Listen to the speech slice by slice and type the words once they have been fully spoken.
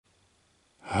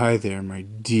Hi there, my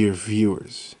dear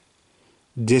viewers.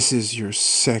 This is your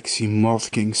sexy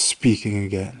moth king speaking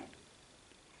again.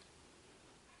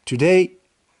 Today,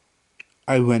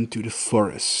 I went to the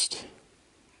forest.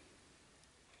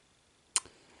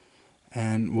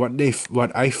 And what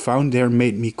I found there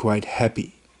made me quite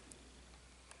happy.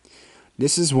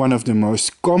 This is one of the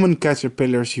most common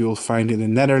caterpillars you will find in the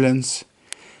Netherlands.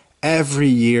 Every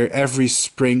year, every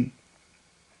spring,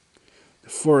 the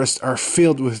forests are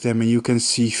filled with them and you can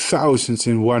see thousands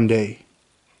in one day.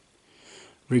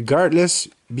 Regardless,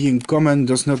 being common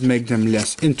does not make them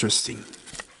less interesting.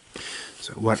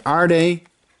 So what are they?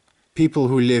 People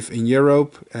who live in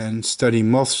Europe and study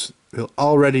moths will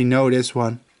already know this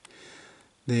one.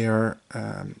 They are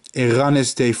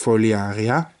Erannis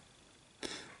defoliaria.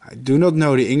 I do not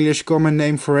know the English common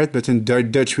name for it, but in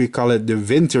Dutch we call it the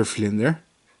wintervlinder.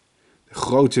 De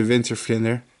grote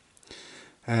wintervlinder.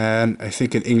 And I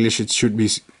think in English it should be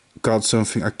called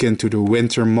something akin to the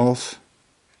winter moth.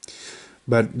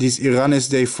 But these Erannis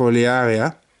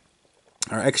defoliaria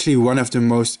are actually one of the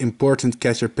most important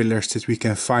caterpillars that we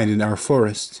can find in our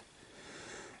forest.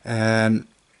 And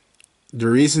the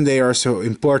reason they are so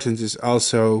important has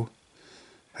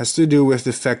to do with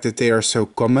the fact that they are so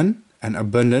common and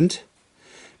abundant,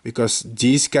 because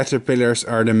these caterpillars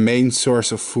are the main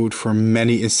source of food for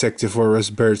many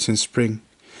insectivorous birds in spring.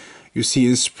 You see,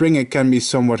 in spring it can be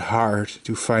somewhat hard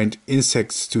to find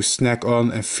insects to snack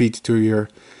on and feed to your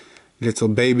little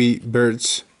baby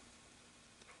birds.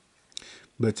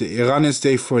 But the Erannis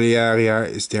defoliaria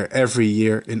is there every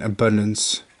year in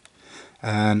abundance.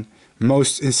 And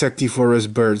most insectivorous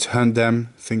birds hunt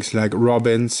them, things like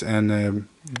robins and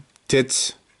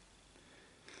tits.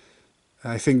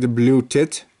 I think the blue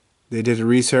tit, they did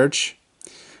research,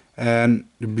 and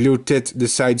the blue tit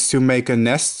decides to make a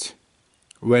nest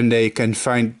when they can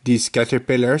find these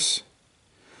caterpillars.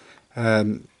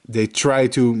 They try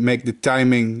to make the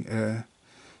timing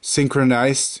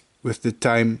synchronized with the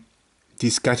time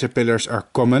these caterpillars are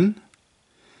common,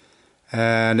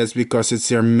 and that's because it's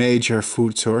their major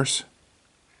food source.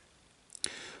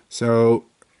 So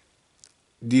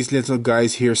these little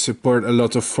guys here support a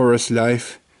lot of forest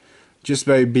life just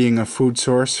by being a food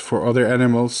source for other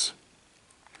animals.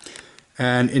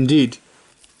 And indeed,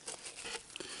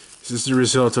 this is the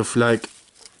result of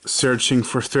searching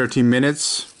for 30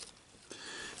 minutes.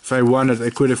 If I wanted,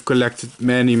 I could have collected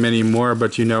many more,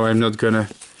 but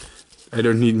I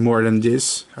don't need more than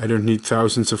this. I don't need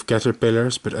thousands of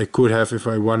caterpillars, but I could have if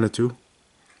I wanted to.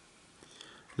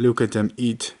 Look at them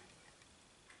eat.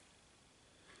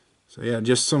 So yeah,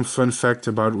 just some fun fact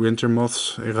about winter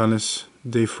moths, Erannis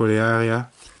defoliaria.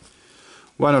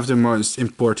 One of the most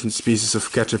important species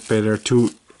of caterpillar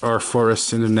to our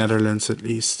forests in the Netherlands at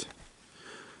least.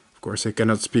 Of course I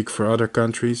cannot speak for other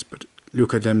countries, but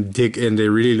look at them dig in. They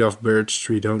really love birch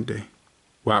tree, don't they?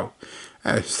 Wow.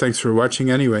 Thanks for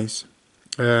watching anyways.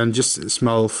 And just a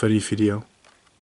small funny video.